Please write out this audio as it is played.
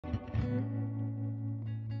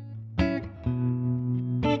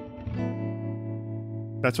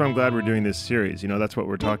That's why I'm glad we're doing this series. That's what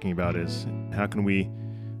we're talking about, is how can we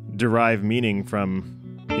derive meaning from,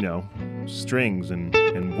 strings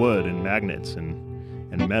and wood and magnets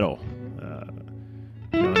and metal.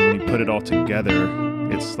 And when you put it all together,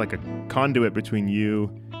 it's like a conduit between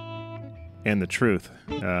you and the truth.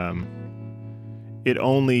 It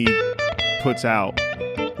only puts out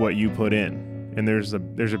what you put in, and there's a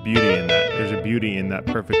beauty in that. There's a beauty in that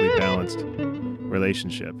perfectly balanced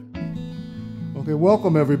relationship. Okay,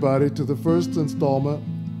 welcome everybody to the first installment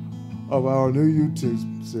of our new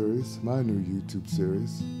YouTube series, my new YouTube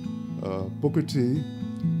series, Booker T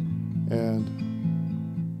and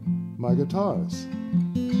my guitars.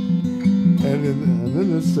 And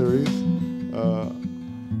in this series,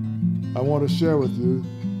 I want to share with you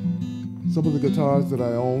some of the guitars that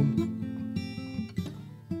I own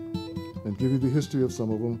and give you the history of some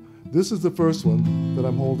of them. This is the first one that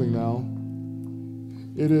I'm holding now.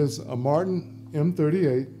 It is a Martin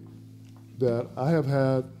M38 that I have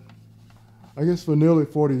had, I guess, for nearly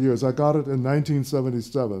 40 years. I got it in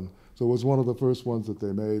 1977, so it was one of the first ones that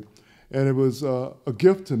they made. And it was a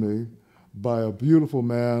gift to me by a beautiful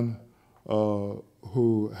man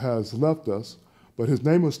who has left us, but his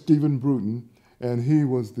name was Stephen Bruton, and he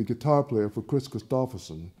was the guitar player for Chris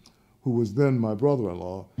Christopherson, who was then my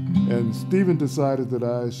brother-in-law. And Stephen decided that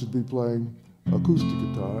I should be playing acoustic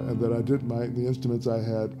guitar and that the instruments I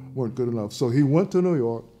had weren't good enough. So he went to New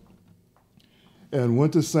York and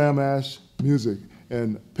went to Sam Ash Music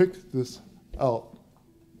and picked this out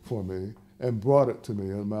for me and brought it to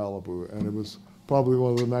me in Malibu. And it was probably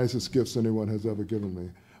one of the nicest gifts anyone has ever given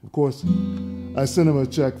me. Of course, I sent him a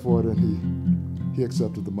check for it and he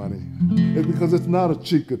accepted the money. Because it's not a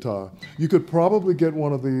cheap guitar. You could probably get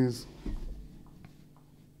one of these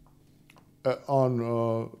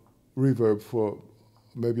on Reverb for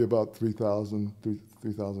maybe about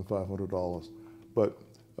 $3,500. But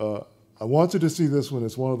I want you to see this one.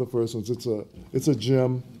 It's one of the first ones. It's a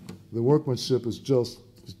gem. The workmanship is just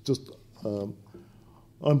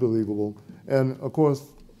unbelievable. And of course,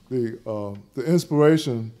 the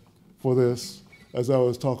inspiration for this, as I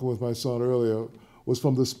was talking with my son earlier, was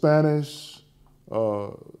from the Spanish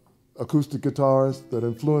acoustic guitarist that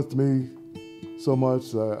influenced me so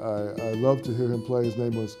much. I loved to hear him play. His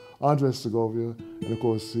name was Andres Segovia, and of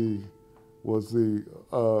course he was the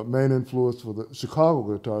main influence for the Chicago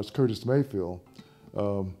guitarist Curtis Mayfield,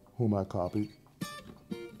 whom I copied.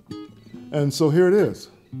 And so here it is.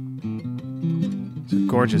 It's a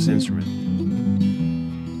gorgeous instrument.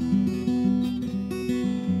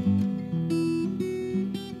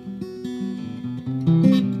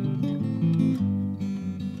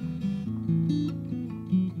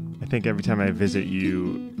 I think every time I visit,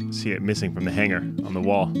 you see it missing from the hanger on the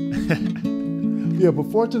wall. Yeah, but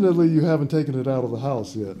fortunately, you haven't taken it out of the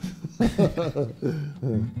house yet.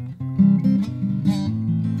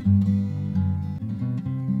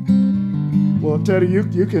 Well, Teddy,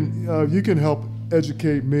 you can help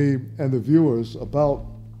educate me and the viewers about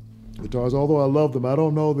guitars. Although I love them, I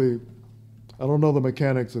don't know the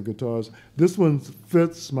mechanics of guitars. This one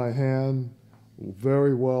fits my hand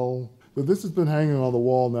very well. But this has been hanging on the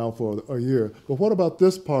wall now for a year. But what about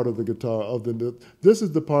this part of the guitar? This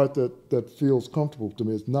is the part that feels comfortable to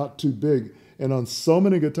me. It's not too big. And on so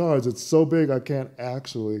many guitars, it's so big I can't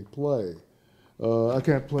actually play. I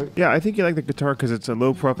can't play. Yeah, I think you like the guitar because it's a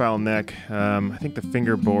low-profile neck. I think the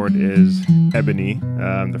fingerboard is ebony.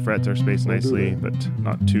 The frets are spaced nicely, but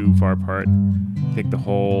not too far apart. I think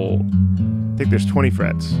there's 20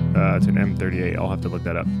 frets. It's an M38. I'll have to look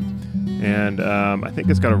that up. And I think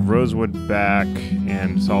it's got a rosewood back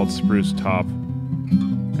and solid spruce top,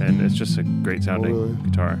 and it's just a great sounding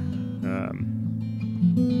guitar.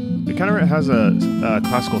 It kind of has a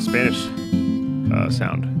classical Spanish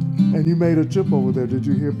sound. And you made a trip over there. Did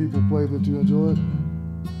you hear people play that you enjoyed?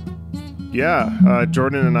 Yeah,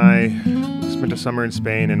 Jordan and I spent a summer in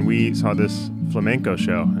Spain, and we saw this flamenco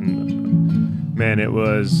show, and man, it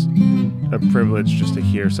was a privilege just to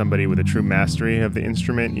hear somebody with a true mastery of the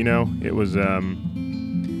instrument. It was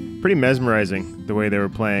pretty mesmerizing the way they were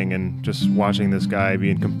playing, and just watching this guy be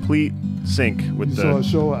in complete sync with You saw a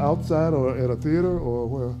show outside or at a theater or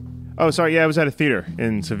where? Oh, sorry, yeah, I was at a theater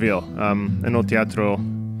in Seville, an old teatro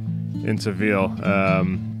in Seville,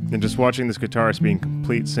 and just watching this guitarist be in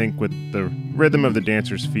complete sync with the rhythm of the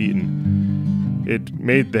dancer's feet, and it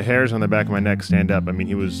made the hairs on the back of my neck stand up. I mean,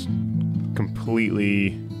 he was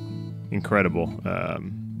completely incredible.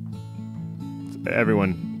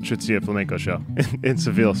 Everyone should see a flamenco show in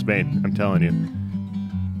Seville, Spain. I'm telling you.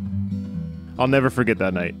 I'll never forget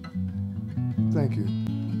that night. Thank you.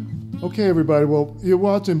 Okay, everybody. Well, you're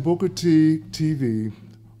watching Booker T TV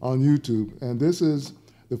on YouTube, and this is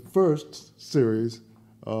the first series,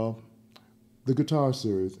 the guitar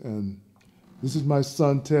series. And this is my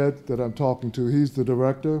son, Ted, that I'm talking to. He's the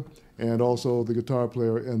director and also the guitar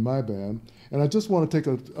player in my band. And I just want to take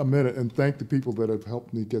a minute and thank the people that have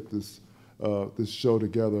helped me get this show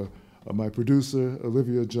together. My producer,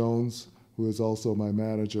 Olivia Jones, who is also my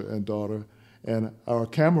manager and daughter, and our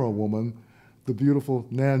camera woman, the beautiful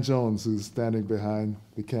Nan Jones, who's standing behind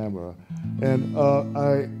the camera. And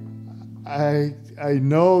I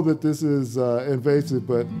know that this is invasive,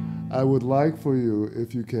 but I would like for you,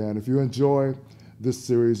 if you can, if you enjoy this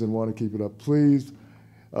series and want to keep it up, please,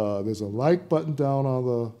 there's a like button down on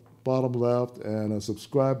the bottom left and a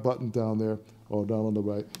subscribe button down there or down on the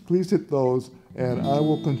right. Please hit those, and I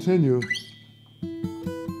will continue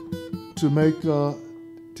to make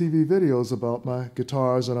TV videos about my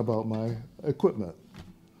guitars and about my equipment.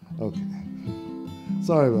 Okay.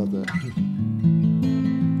 Sorry about that.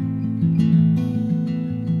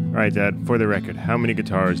 All right, Dad, for the record, how many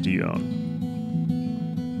guitars do you own?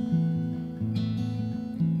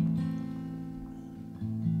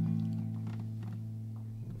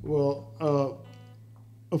 Well,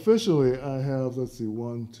 officially I have, let's see,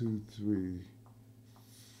 1, 2, 3,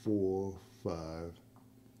 4, 5,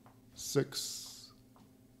 6,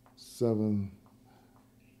 7.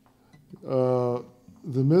 The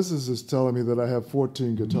missus is telling me that I have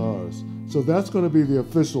 14 guitars. So that's going to be the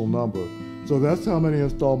official number. So that's how many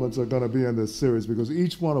installments are going to be in this series, because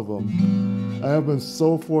each one of them, I have been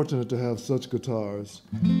so fortunate to have such guitars.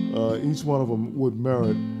 Each one of them would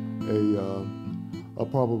merit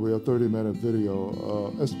probably a 30-minute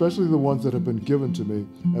video, especially the ones that have been given to me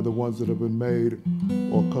and the ones that have been made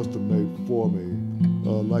or custom made for me,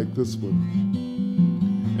 like this one.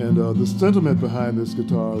 And the sentiment behind this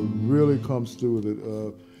guitar really comes through with it.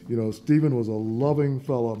 You know, Stephen was a loving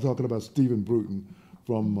fellow. I'm talking about Stephen Bruton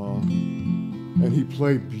and he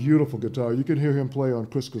played beautiful guitar. You can hear him play on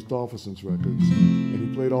Chris Christopherson's records. And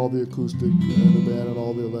he played all the acoustic and the band and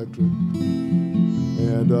all the electric.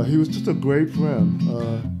 And he was just a great friend.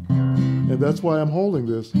 And that's why I'm holding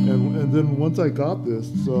this. And then once I got this,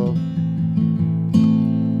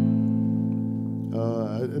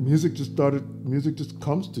 music just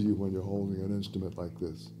comes to you when you're holding an instrument like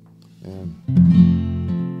this. And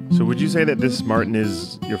so would you say that this Martin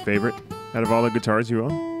is your favorite out of all the guitars you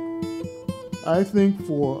own? I think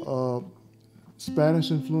for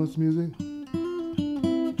Spanish-influenced music,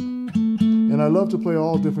 and I love to play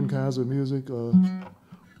all different kinds of music,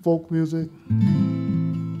 folk music,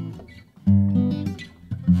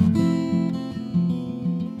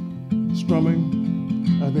 strumming.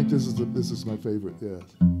 I think this is my favorite, yes.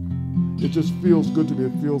 It just feels good to me.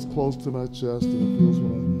 It feels close to my chest, and it feels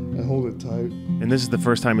when I hold it tight. And this is the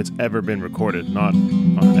first time it's ever been recorded, not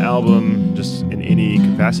on an album, just in any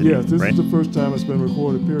capacity, yes, this right? is the first time it's been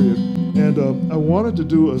recorded, period. And I wanted to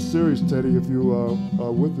do a series, Teddy, if you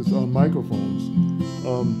are with us, on microphones.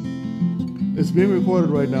 It's being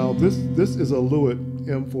recorded right now. This is a Lewitt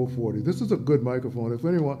M440. This is a good microphone. If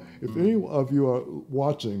any of you are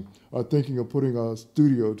watching, are thinking of putting a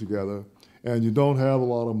studio together, and you don't have a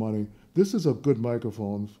lot of money, this is a good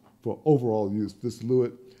microphone for overall use. This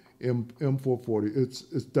Lewitt M440.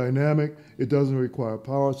 It's dynamic. It doesn't require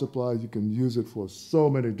power supply. You can use it for so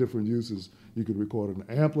many different uses. You could record an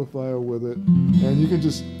amplifier with it, and you can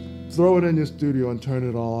just throw it in your studio and turn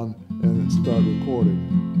it on and start recording.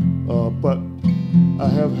 But I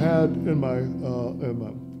have had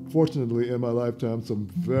fortunately in my lifetime, some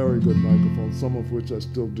very good microphones, some of which I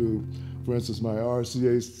still do. For instance, my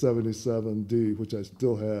RCA 77D, which I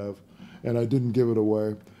still have, and I didn't give it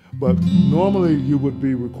away. But normally you would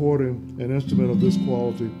be recording an instrument of this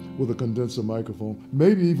quality with a condenser microphone,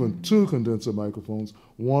 maybe even 2 condenser microphones,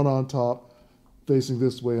 one on top facing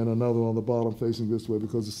this way and another on the bottom facing this way,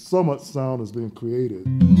 because so much sound is being created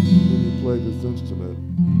when you play this instrument.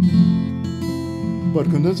 But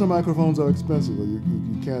condenser microphones are expensive. You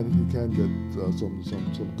can get some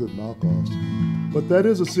good knockoffs. But that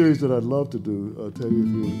is a series that I'd love to do, Teddy, if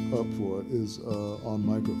you're up for it, is on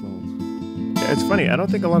microphones. Yeah, it's funny. I don't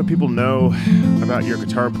think a lot of people know about your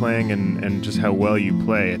guitar playing and just how well you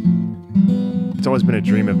play it. It's always been a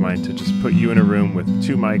dream of mine to just put you in a room with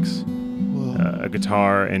 2 mics, a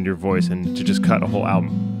guitar, and your voice, and to just cut a whole album.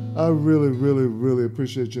 I really, really, really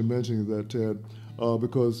appreciate you mentioning that, Ted.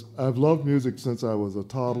 Because I've loved music since I was a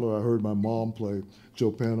toddler. I heard my mom play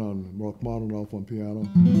Chopin on Rachmaninoff on piano.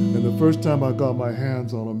 And the first time I got my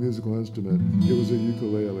hands on a musical instrument, it was a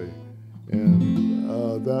ukulele. And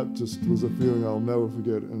that just was a feeling I'll never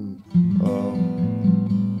forget. And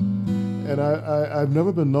I've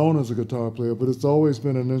never been known as a guitar player, but it's always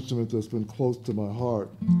been an instrument that's been close to my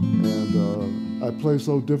heart. And I play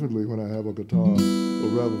so differently when I have a guitar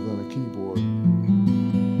rather than a keyboard.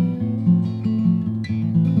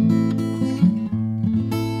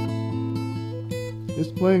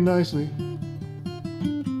 It's playing nicely.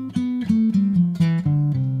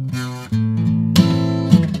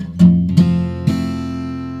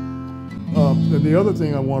 And the other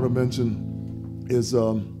thing I want to mention is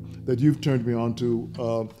that you've turned me on to,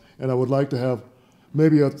 and I would like to have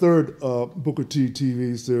maybe a third Booker T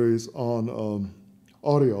TV series on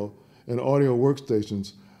audio and audio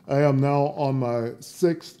workstations. I am now on my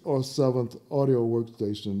 6th or 7th audio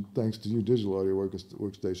workstation, thanks to you, digital audio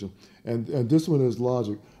workstation. And this one is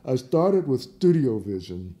Logic. I started with Studio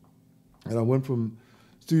Vision, and I went from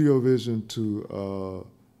Studio Vision to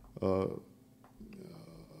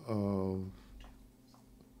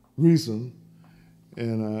Reason,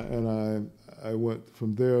 and I went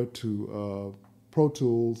from there to Pro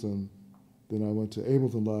Tools, and then I went to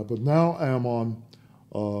Ableton Live. But now I am on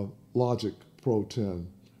Logic Pro 10,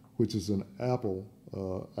 which is an Apple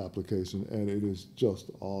application, and it is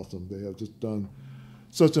just awesome. They have just done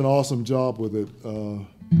such an awesome job with it. And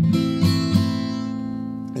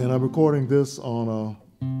I'm recording this on a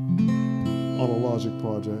Logic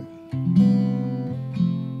project.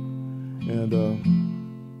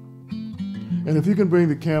 And if you can bring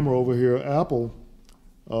the camera over here, Apple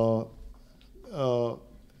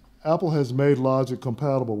has made Logic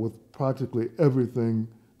compatible with practically everything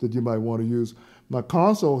that you might want to use. My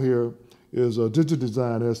console here is a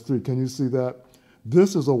DigiDesign S3. Can you see that?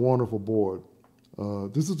 This is a wonderful board.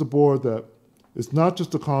 This is a board that it's not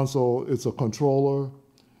just a console, it's a controller,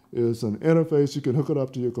 it's an interface. You can hook it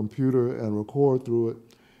up to your computer and record through it.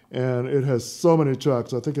 And it has so many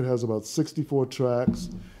tracks. I think it has about 64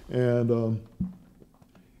 tracks. And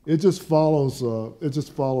it just follows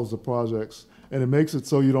the projects, and it makes it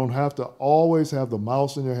so you don't have to always have the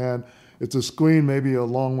mouse in your hand. It's a screen maybe a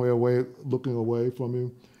long way away, looking away from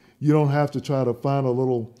you. You don't have to try to find a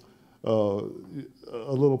little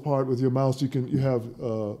part with your mouse. You have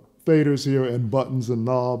faders here and buttons and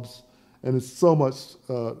knobs, and it's so much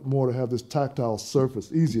more to have this tactile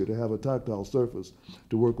surface. Easier to have a tactile surface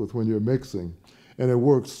to work with when you're mixing, and it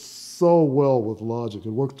works so well with Logic. It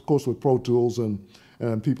works, of course, with Pro Tools, and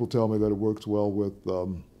people tell me that it works well with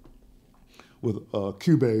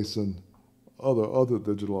Cubase and other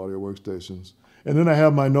digital audio workstations. And then I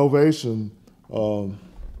have my Novation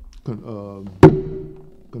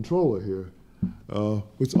controller here,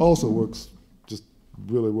 which also works just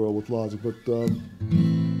really well with Logic. But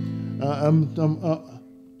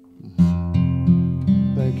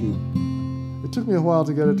thank you. It took me a while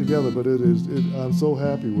to get it together, but I'm so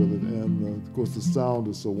happy with it. And of course, the sound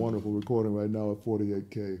is so wonderful recording right now at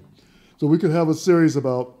 48K. So we could have a series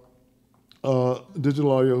about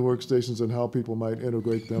digital audio workstations and how people might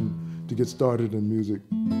integrate them to get started in music.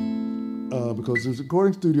 Because these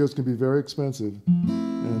recording studios can be very expensive,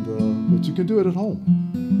 but you can do it at home.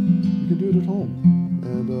 You can do it at home.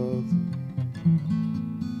 And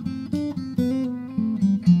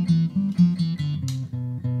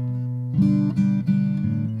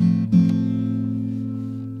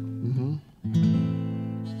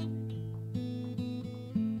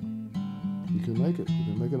you can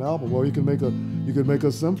make an album, or you can make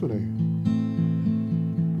a symphony,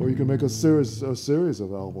 or you can make a series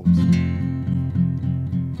of albums.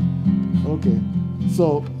 Okay,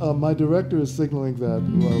 so my director is signaling that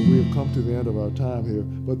we have come to the end of our time here.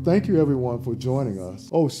 But thank you everyone for joining us.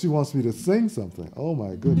 Oh, she wants me to sing something. Oh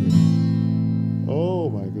my goodness. Oh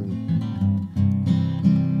my goodness.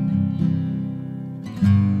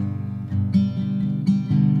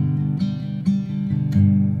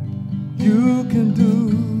 You can do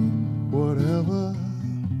whatever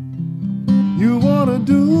you want to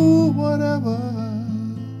do, whatever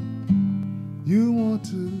you want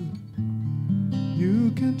to,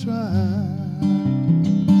 you can try.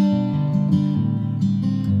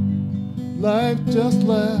 Life just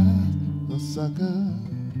lasts a second.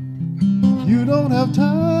 You don't have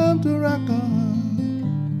time to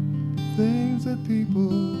reckon things that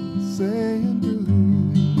people say and do.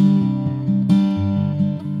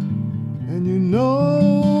 And you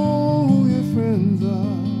know who your friends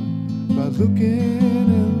are by looking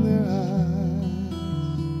in their eyes.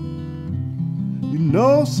 You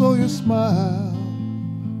know, so you smile,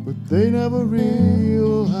 but they never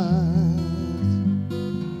realize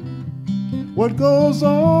what goes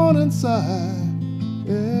on inside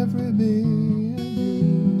every me and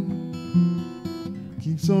you.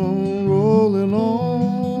 Keeps on rolling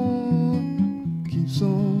on, keeps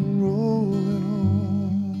on rolling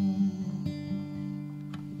on.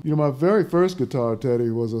 You know, my very first guitar, Teddy,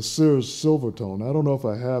 was a Sears Silvertone. I don't know if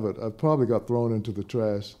I have it. I probably got thrown into the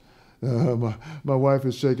trash. My wife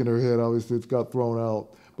is shaking her head. Obviously, it's got thrown out.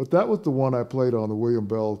 But that was the one I played on, the William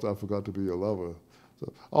Bell's I Forgot to Be Your Lover.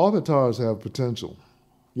 So all guitars have potential.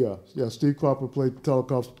 Yeah, Steve Cropper played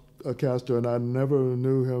Telecaster, and I never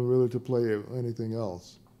knew him really to play anything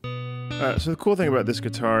else. So the cool thing about this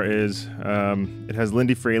guitar is it has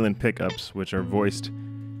Lindy Fralin pickups, which are voiced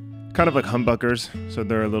kind of like humbuckers, so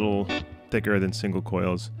they're a little thicker than single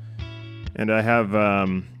coils. And I have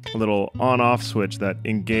a little on-off switch that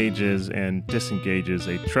engages and disengages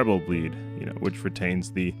a treble bleed, which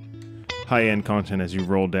retains the high-end content as you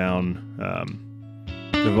roll down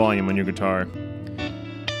the volume on your guitar.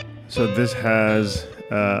 So this has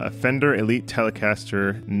a Fender Elite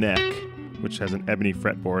Telecaster neck, which has an ebony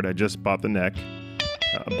fretboard. I just bought the neck.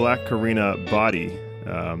 A black Carina body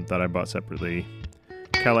that I bought separately.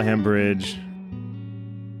 Callahan bridge.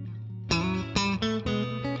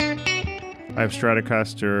 I have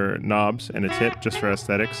Stratocaster knobs and a tip just for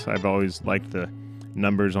aesthetics. I've always liked the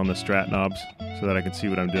numbers on the Strat knobs so that I can see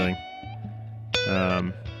what I'm doing.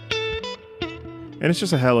 And it's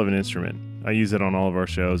just a hell of an instrument. I use it on all of our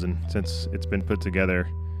shows, and since it's been put together,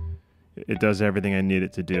 it does everything I need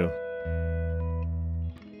it to do.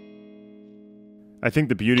 I think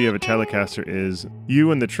the beauty of a Telecaster is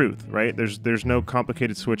you and the truth, right? There's no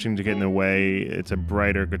complicated switching to get in the way. It's a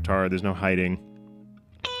brighter guitar. There's no hiding.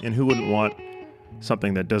 And who wouldn't want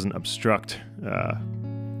something that doesn't obstruct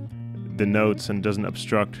the notes and doesn't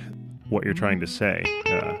obstruct what you're trying to say?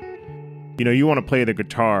 You want to play the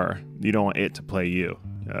guitar. You don't want it to play you.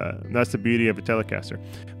 That's the beauty of a Telecaster.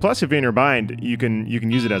 Plus, if you're in your bind, you can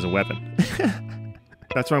use it as a weapon.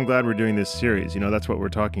 That's why I'm glad we're doing this series. That's what we're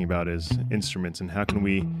talking about is instruments and how can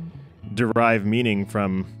we derive meaning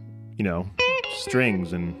from,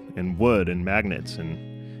 strings and wood and magnets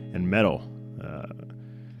and metal.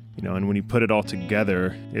 And when you put it all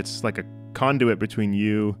together, it's like a conduit between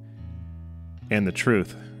you and the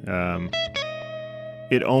truth.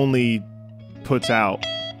 It only puts out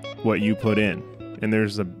what you put in. And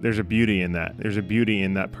there's a beauty in that. There's a beauty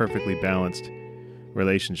in that perfectly balanced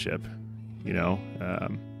relationship.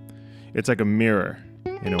 It's like a mirror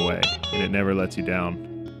in a way, and it never lets you down.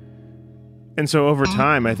 And so over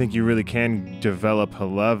time, I think you really can develop a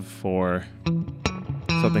love for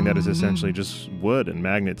something that is essentially just wood and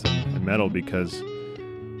magnets and metal, because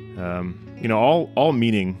all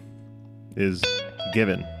meaning is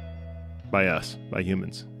given by us, by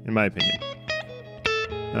humans, in my opinion.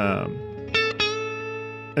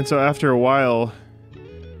 And so after a while,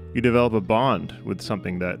 you develop a bond with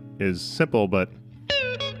something that is simple, but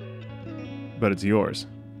it's yours.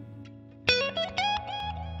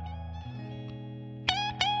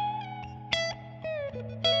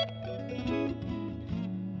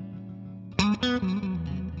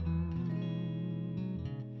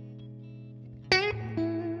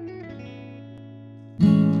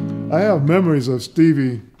 I have memories of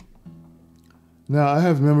Stevie. Now, I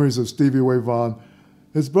have memories of Stevie Ray Vaughan.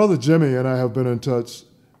 His brother Jimmy and I have been in touch.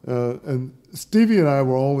 And Stevie and I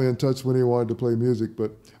were only in touch when he wanted to play music,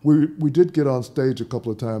 but we did get on stage a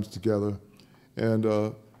couple of times together.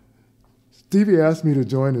 And Stevie asked me to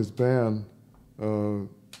join his band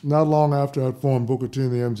not long after I'd formed Booker T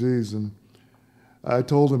and the MGs, and I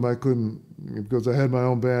told him I couldn't because I had my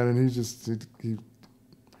own band, and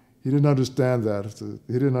he didn't understand that.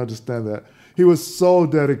 He didn't understand that. He was so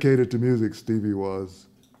dedicated to music, Stevie was,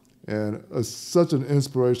 and such an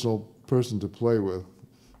inspirational person to play with.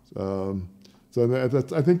 So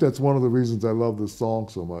I think that's one of the reasons I love this song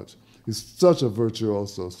so much. He's such a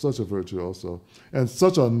virtuoso, and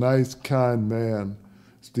such a nice, kind man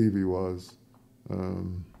Stevie was.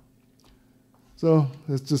 So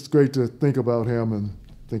it's just great to think about him and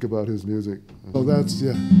think about his music. So that's,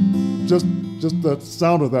 just the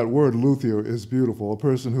sound of that word luthier is beautiful. A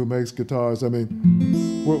person who makes guitars. I mean,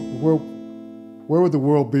 where would the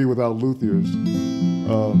world be without luthiers?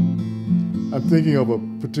 I'm thinking of a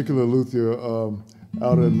particular luthier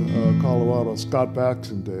out in Colorado, Scott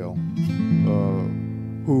Baxendale,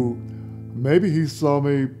 who maybe he saw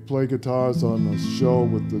me play guitars on a show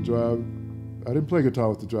with the drive. I didn't play guitar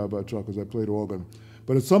with the drive-by truckers. I played organ.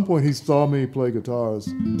 But at some point he saw me play guitars,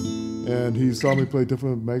 and he saw me play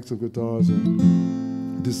different makes of guitars,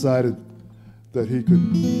 and decided that he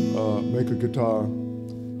could make a guitar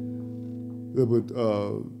that would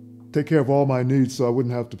take care of all my needs so I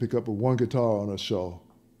wouldn't have to pick up one guitar on a show.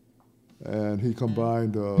 And he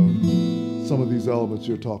combined some of these elements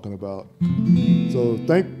you're talking about. So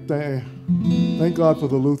thank God for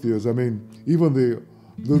the luthiers. I mean, even the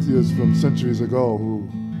luthiers from centuries ago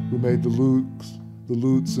who made the the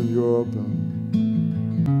lutes in Europe.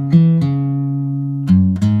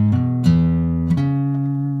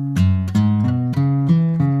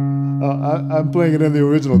 I'm playing it in the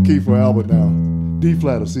original key for Albert now. D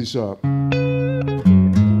flat or C sharp.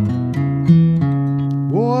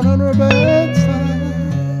 100 bedside.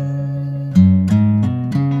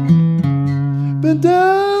 Been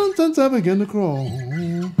down since I began to crawl. If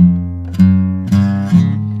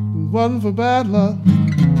it wasn't for bad luck,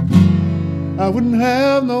 I wouldn't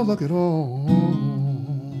have no luck at all.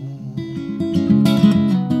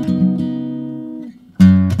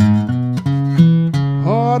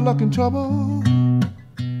 Hard luck and trouble,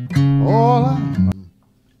 all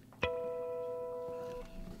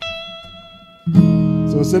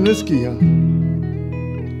so it's in this key, huh?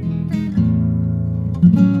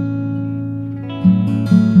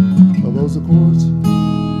 Are those the chords?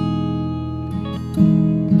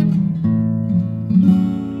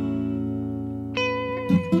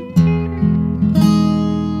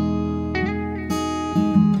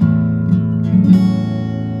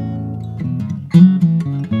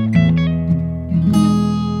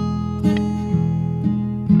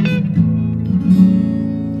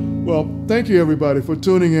 Well, thank you everybody for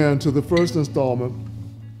tuning in to the first installment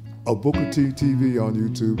of Booker T TV on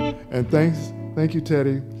YouTube. And thank you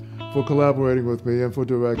Teddy for collaborating with me and for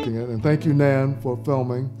directing it. And thank you Nan for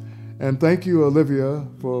filming. And thank you Olivia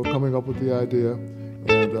for coming up with the idea.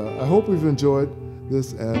 And I hope we've enjoyed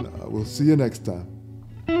this, and we'll see you next time.